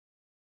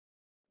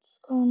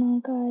Going on,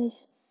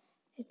 guys?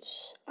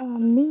 It's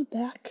me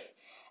back,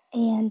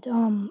 and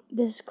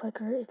this is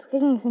Clicker. It's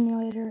Clicking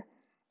Simulator,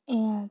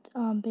 and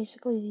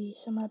basically the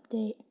summer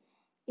update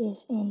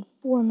is in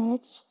 4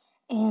 minutes.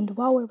 And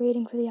while we're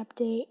waiting for the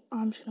update,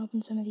 I'm just gonna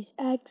open some of these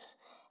eggs,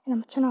 and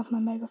I'm gonna turn off my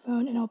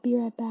microphone, and I'll be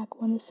right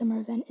back when the summer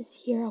event is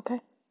here.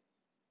 Okay?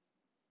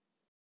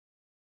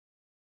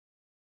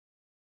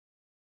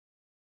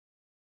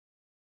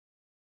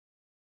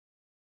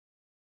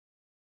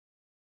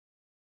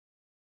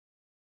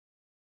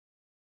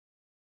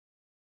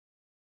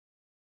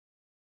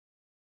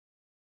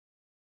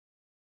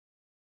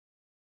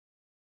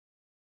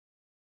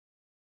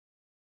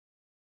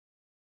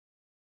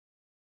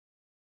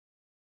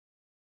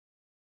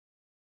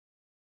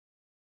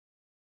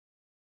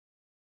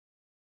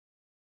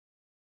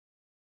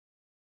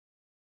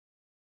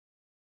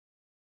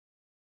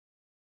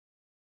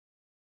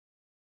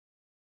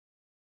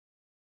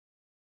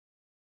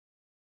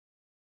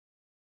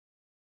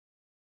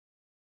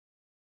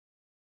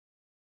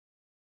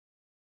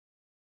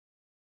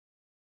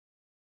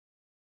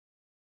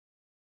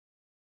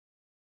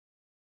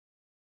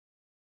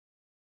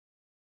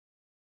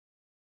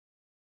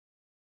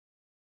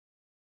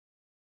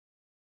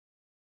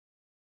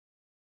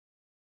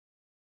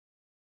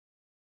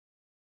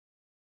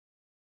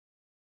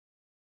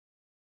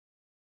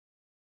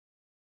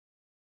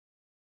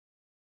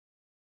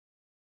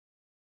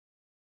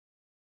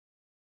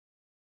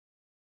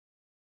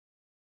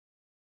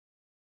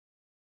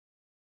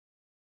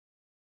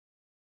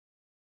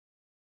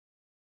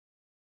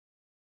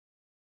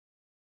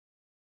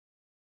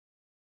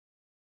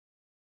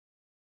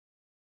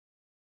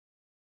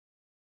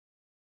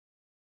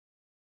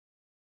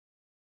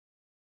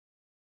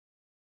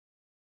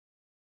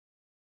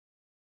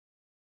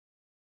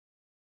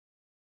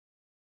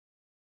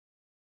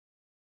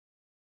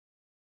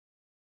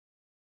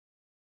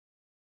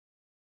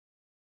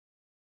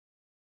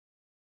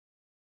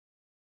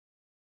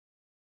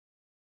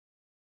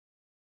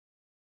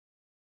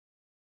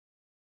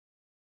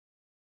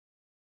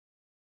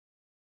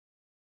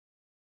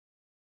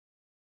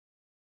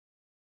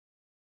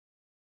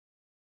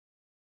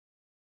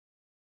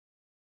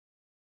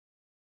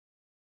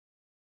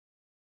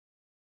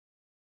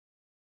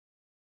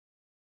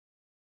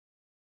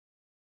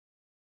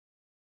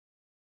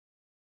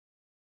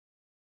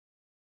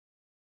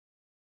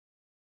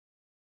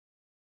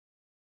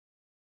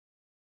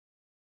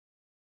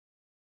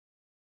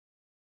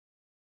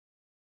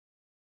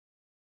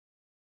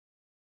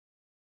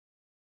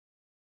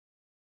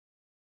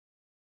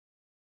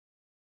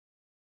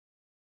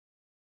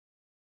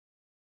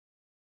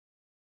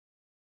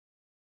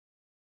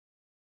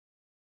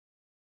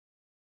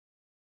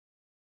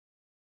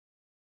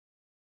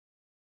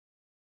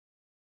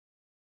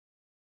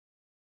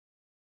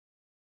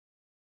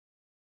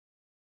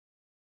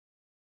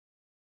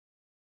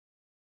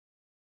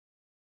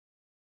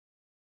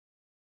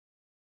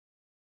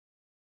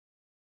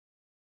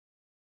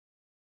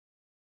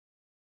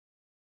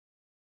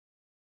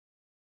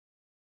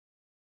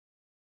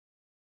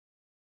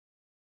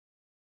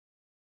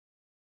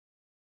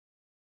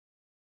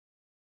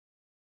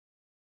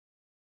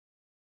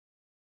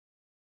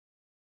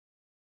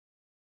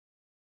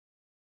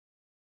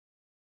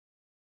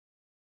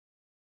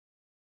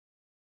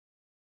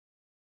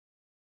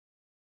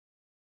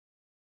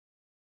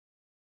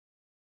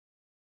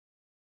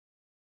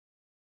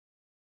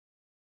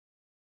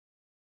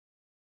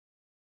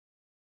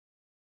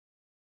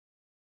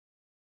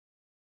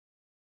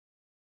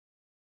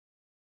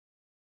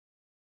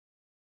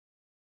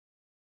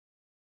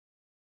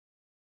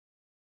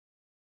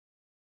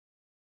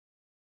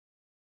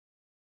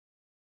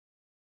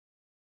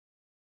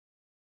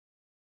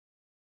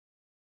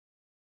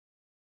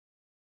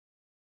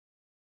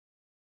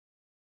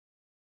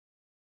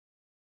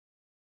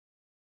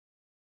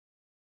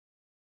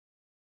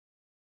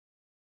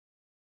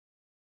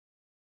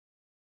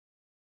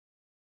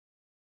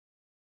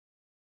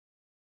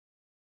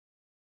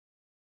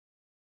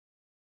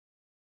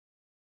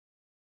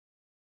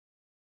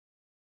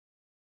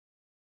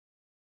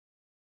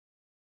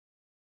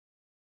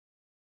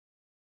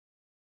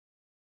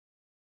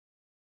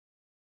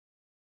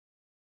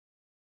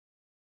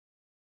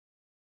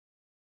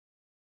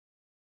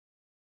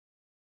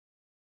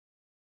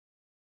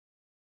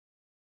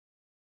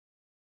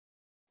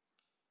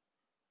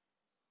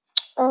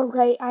 All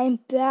right, I'm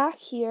back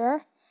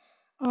here.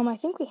 I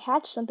think we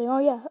hatched something. Oh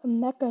yeah, a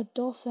mecha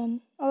dolphin.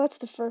 Oh, that's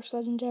the first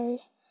legendary.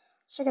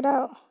 Check it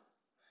out.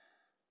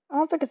 I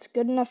don't think it's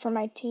good enough for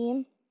my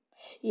team.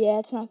 Yeah,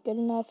 it's not good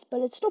enough,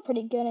 but it's still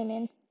pretty good. I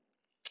mean,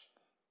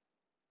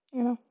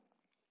 you know.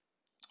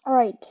 All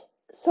right,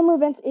 summer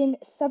events in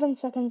 7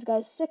 seconds,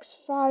 guys. Six,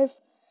 five,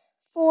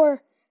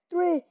 four,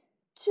 three,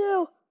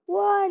 two,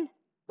 one.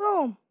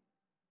 Boom.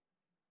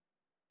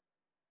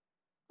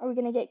 Are we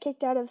gonna get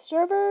kicked out of the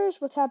servers?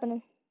 What's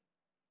happening?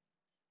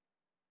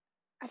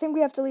 I think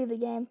we have to leave the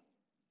game.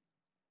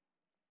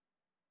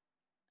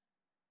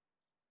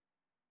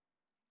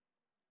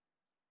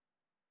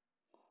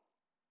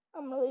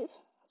 I'm gonna leave.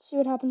 Let's see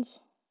what happens.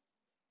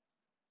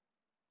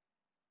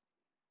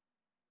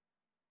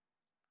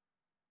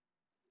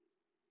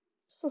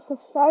 So it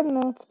says 5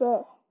 minutes,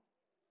 but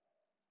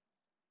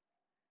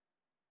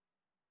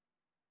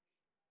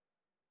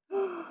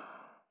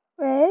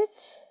wait.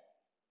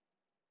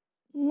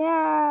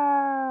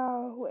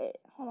 Now wait,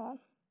 hold on.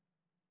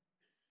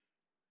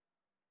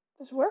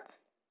 Does it work?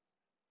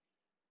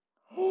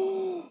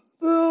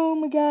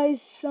 Boom,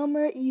 guys,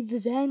 summer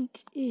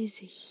event is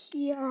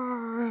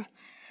here.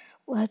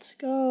 Let's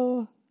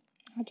go.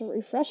 I have to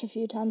refresh a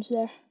few times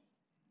there.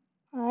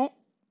 Alright.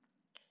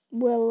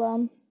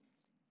 We'll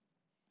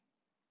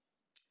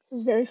this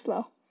is very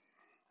slow.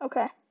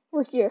 Okay,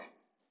 we're here.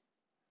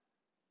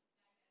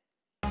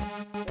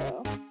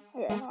 So,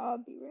 okay, I'll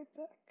be right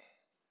back.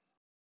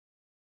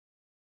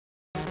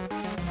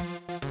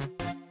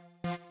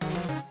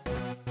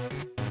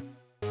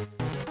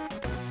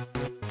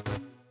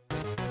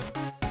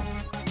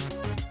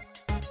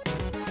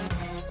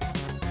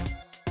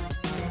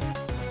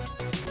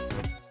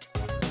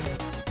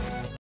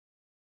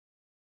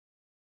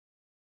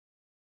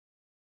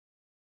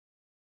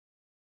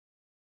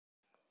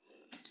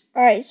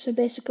 Alright, so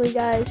basically,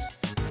 guys,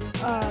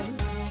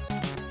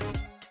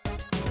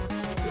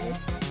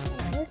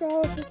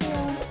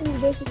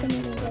 this is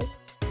something, guys.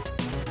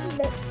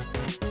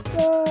 Let's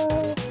go.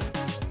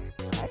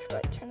 I should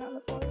like turn on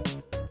the volume.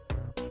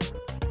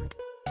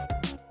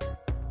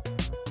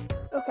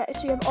 Okay,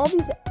 so you have all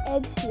these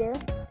eggs here.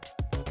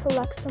 Let's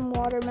collect some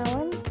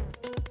watermelon.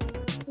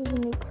 This is a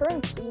new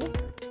currency.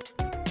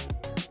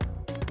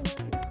 Let's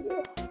see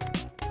here.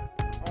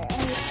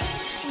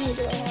 How many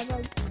do I have?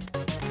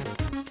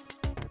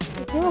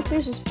 The total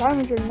fish is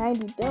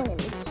 590 billion.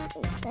 It's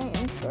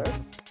insane for.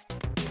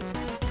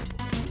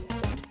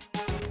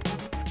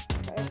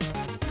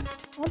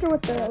 I wonder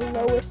what the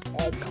lowest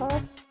egg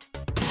costs.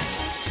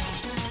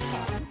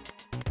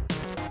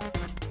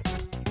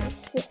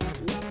 50.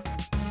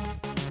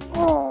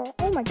 Oh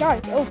my god,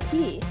 it's OP.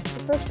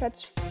 The first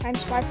pet's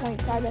times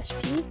 5.5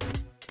 SP.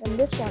 And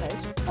this one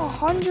is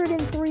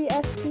 103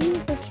 SP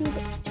for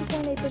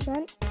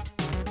 2.8%.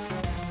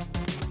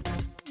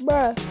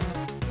 Bruh.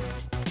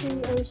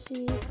 OC.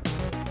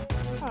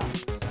 Huh.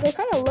 They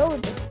kind of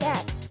lowered the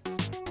stats.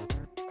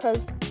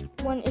 Because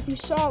if you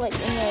saw like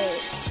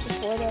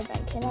before the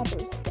event came out, there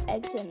was like the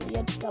eggs and you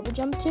had to double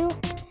jump to.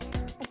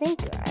 I think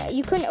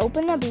you couldn't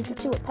open them, but you could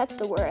see what pets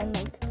there were. And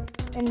like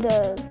in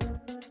the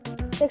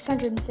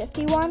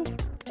 651,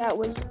 that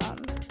was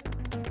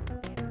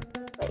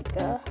like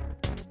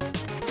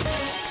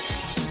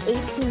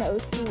 18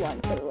 OC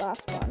one for the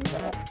last one,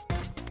 but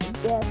I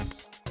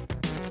guess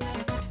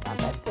it's not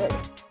that good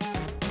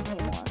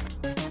anymore.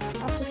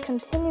 Let's just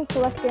continue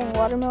collecting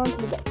watermelon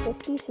until we get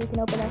 50 so we can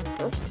open our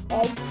first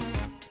egg.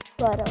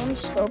 But let me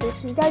just go over.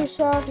 So you got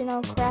yourself,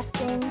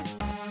 crafting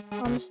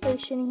on the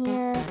station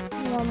here,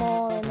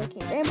 normal, and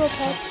making rainbow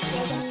pets.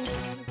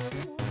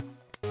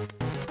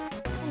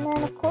 And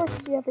then of course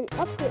you have the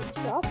upgrade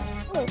shop.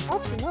 Oh,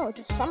 actually no, it's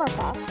a summer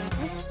pass.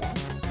 Interesting.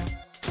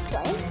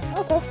 Right?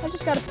 Okay, I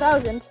just got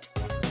 1,000.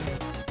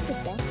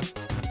 Interesting.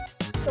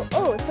 So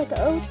it's like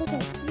a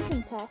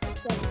season pass,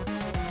 except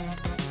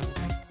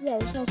yeah,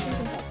 there's no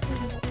season pass.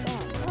 Season pass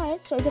gone.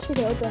 Alright, so I guess we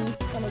can open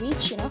one of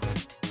each,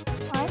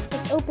 Alright, so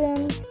let's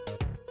open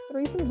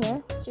 3 from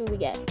here. Let's see what we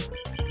get.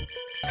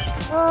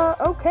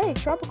 Okay,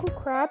 tropical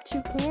crab,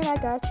 toucan, I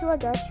got you.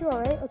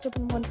 Alright, let's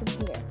open one from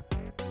here.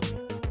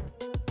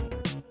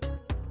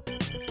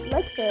 I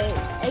like the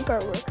egg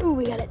artwork. Ooh,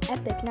 we got an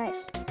epic,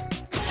 nice.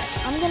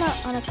 I'm gonna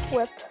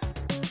unequip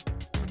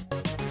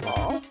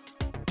all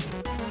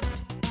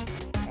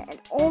and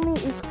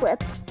only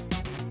equip.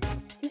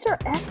 These are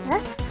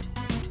SX?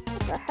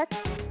 What the heck?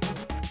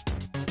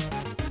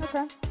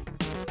 Okay.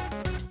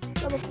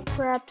 Tropical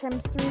crab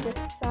times 3 the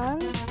sun.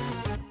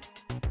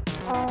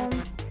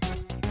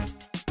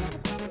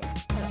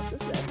 What else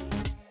is there?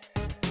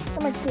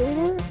 I'm a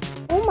gator.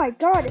 Oh my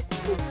god, it's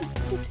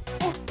 56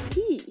 SP.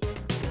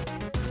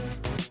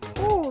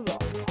 Hold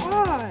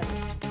on.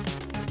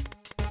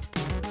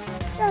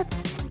 That's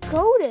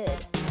goated.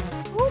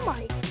 Oh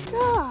my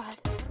god.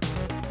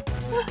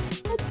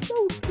 That's so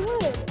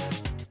good.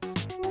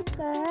 What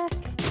the heck?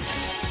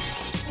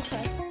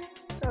 Okay.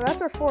 So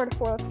that's our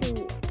 4-4. Let's see.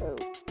 So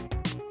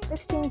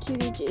 16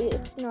 QVG.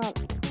 It's not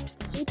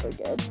super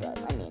good, but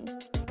I mean,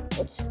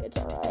 it's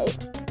alright.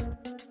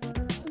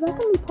 So that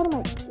can be part of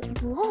my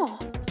draw.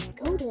 It's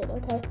goated.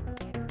 Okay.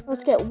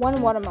 Let's get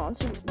one watermelon.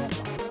 So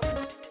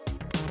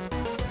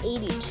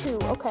 82.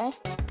 Okay.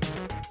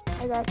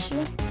 I got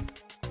you.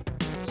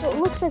 So it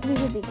looks like we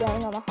should be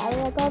getting on a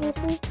higher egg,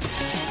 obviously.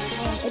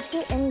 Is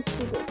there any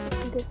secrets?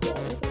 Yeah,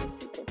 there's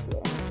secrets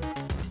here.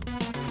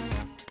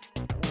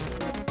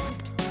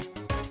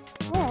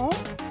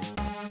 Alright.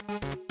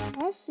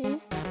 I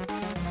see.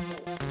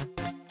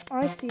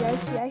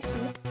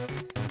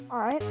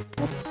 Alright,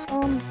 let's,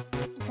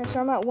 okay, so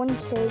I'm at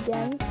 1K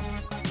again. I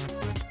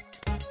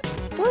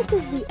feel like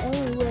this is the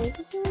only way. Is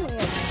this the only way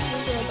I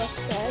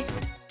can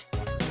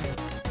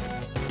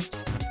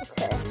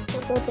Okay, so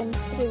let's open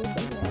 3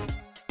 from here.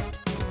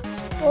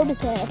 4 we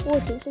can't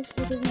afford to, 6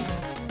 we doesn't.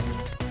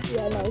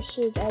 Yeah, no,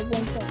 shoot, I have 1.8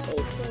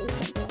 or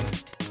something.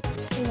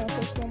 So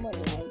it's like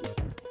 190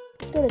 something.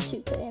 go to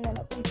 2K and then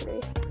open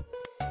 3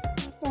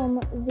 from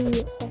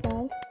the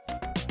second.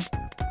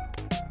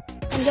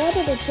 I'm glad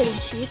that they're pretty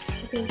cheap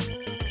because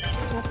I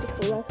have to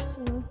collect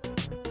some.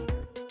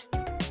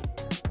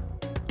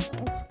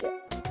 Let's get.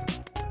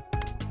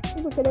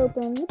 We could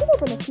open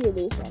a few of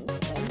these ones.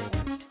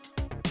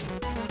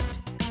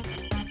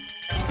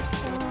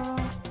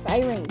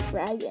 Firing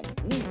Dragon.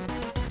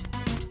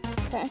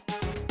 Okay.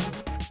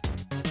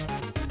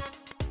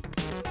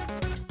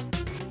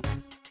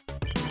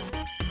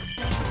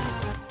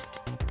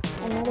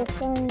 Another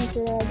Firing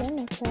Dragon.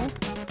 Okay.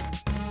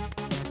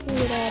 Let's see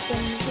what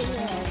happens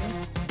again.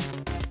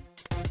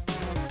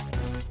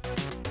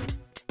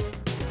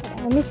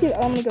 Let me see.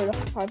 I'm gonna go to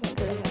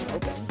 500 and then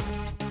open.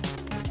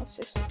 Let's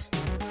just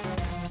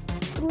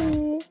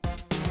 3.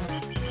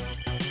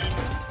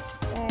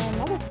 And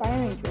another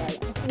Firing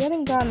Dragon. We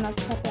haven't gotten that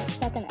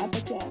second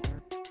epic yet.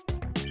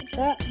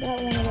 That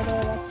one over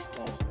there, that's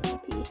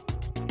OP.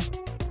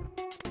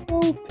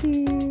 OP.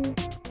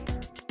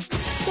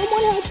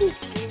 Someone has a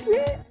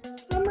secret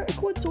Summer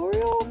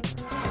Equatorial?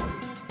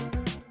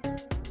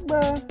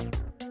 Bruh.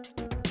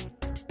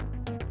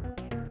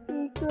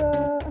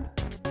 Secret.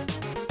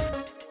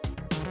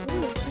 What are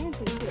the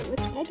chances here?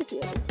 Which legacy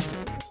are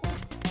these?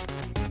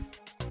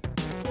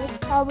 It's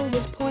probably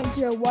this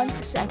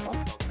 0.01% one.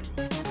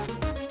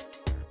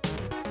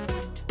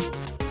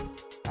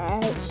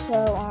 Alright, so,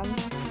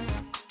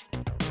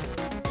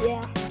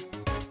 yeah.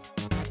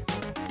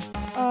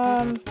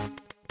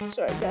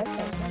 Sorry guys, that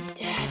was my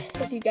dad,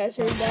 if you guys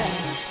heard that.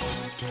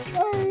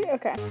 Sorry,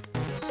 okay.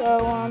 So,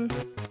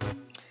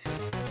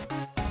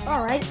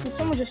 alright, so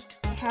someone just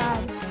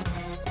had,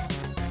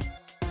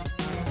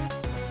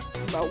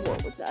 bro,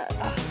 what was that?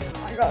 Oh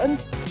my god.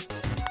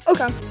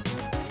 Okay,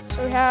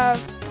 so we have,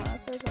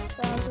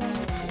 36,000,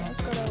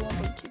 let's go to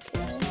 1.2K.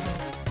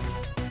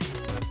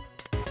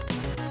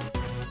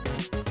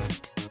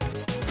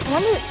 I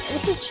wonder,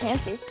 what's the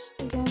chances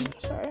again?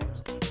 Sorry.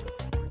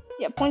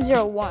 Yeah,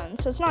 0.01.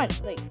 So it's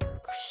not like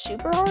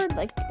super hard.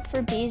 Like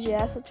for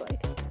BGS, it's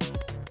like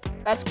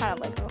that's kind of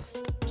like a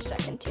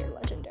second tier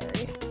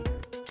legendary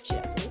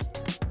chances.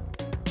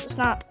 So it's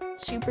not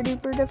super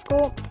duper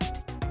difficult.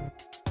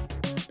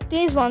 But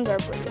these ones are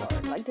pretty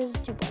hard. Like this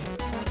is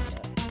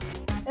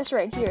 2.8%. This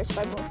right here is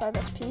 5.5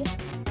 SP.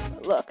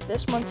 But look,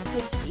 this one's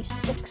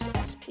 56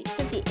 SP.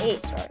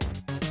 58, sorry.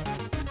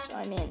 So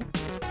I mean.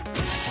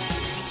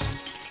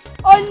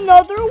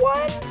 Another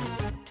one?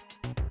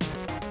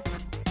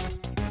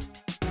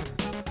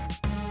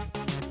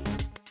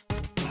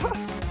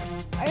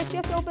 I guess you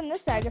have to open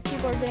this egg if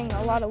people are getting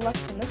a lot of luck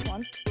from this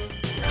one.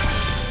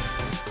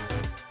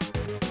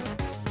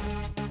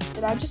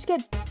 Did I just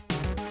get...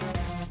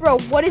 Bro,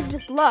 what is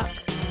this luck?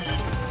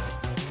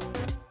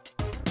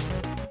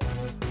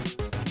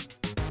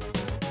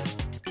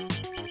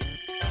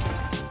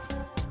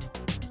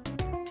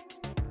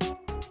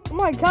 Oh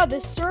my god,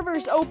 this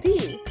server's OP.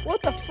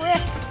 What the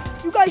frick?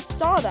 You guys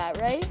saw that,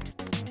 right?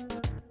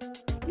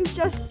 You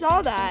just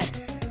saw that.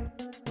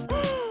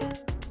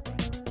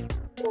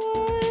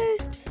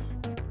 What?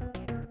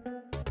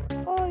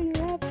 Oh, you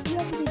have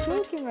to be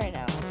joking right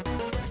now.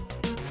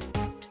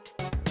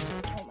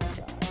 Oh my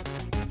god.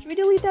 Should we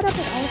delete that up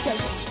and honestly?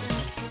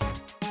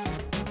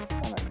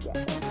 I'm gonna get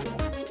that.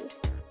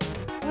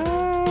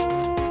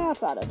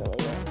 Let's auto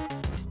delete it.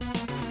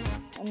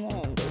 And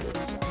then delete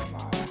some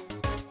more.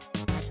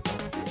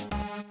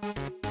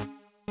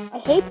 I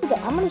hate to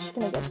I'm just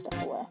gonna give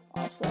stuff away,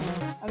 honestly.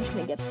 I'm just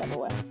gonna give stuff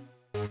away.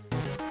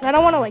 Cause I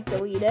don't wanna like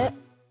delete it.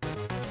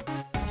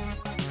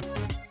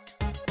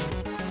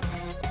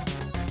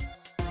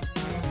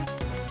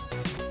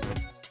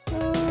 Who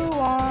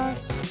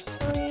wants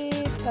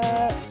free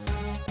pets?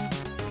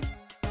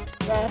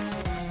 Ref.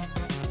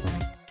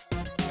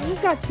 I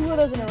just got 2 of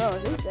those in a row.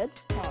 Is this good?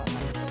 Oh,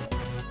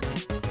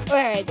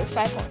 alright, they're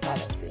 5.5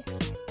 SP.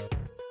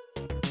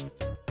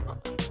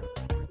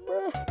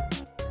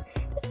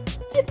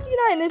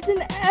 59, it's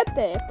an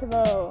epic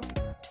though.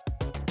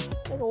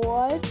 Like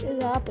what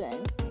is happening?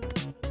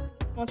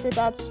 One free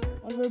bats.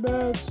 One free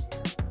bats.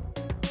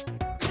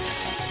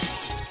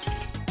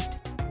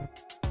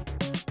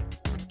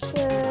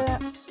 Okay,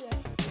 let's see.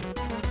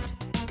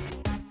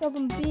 Got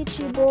some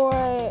Beachy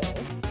Boy,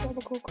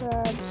 tropical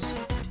crabs,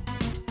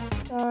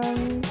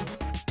 guns.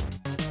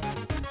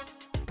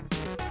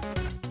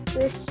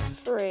 This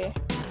free.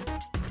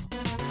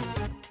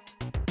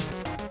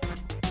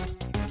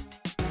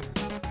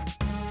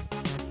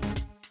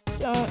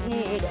 Don't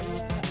need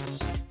that.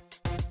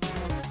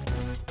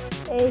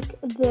 Take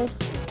this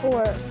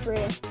for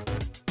free.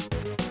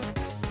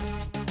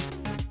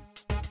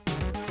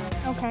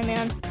 Okay,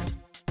 man.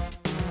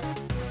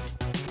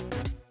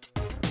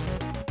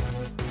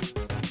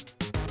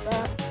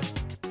 That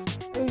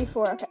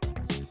 34. Okay.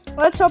 Well,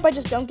 let's hope I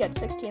just don't get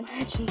 16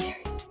 legendaries.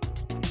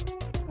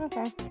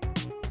 Okay.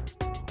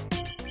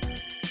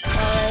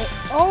 Alright.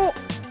 Oh!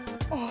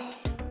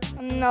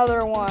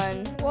 Another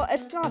one. Well,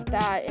 it's not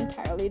that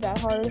entirely that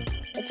hard.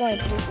 It's only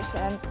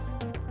 3%.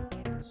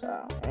 So,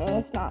 I mean,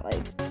 it's not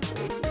like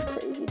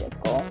crazy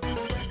difficult.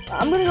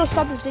 I'm gonna go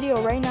stop this video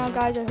right now,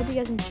 guys. I hope you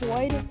guys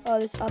enjoyed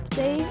this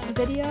update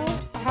video.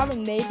 I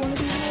haven't made one of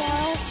these in a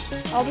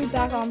while. I'll be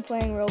back on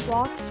playing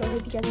Roblox, so I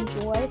hope you guys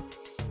enjoy.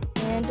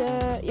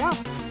 And yeah,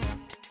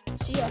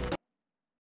 see ya.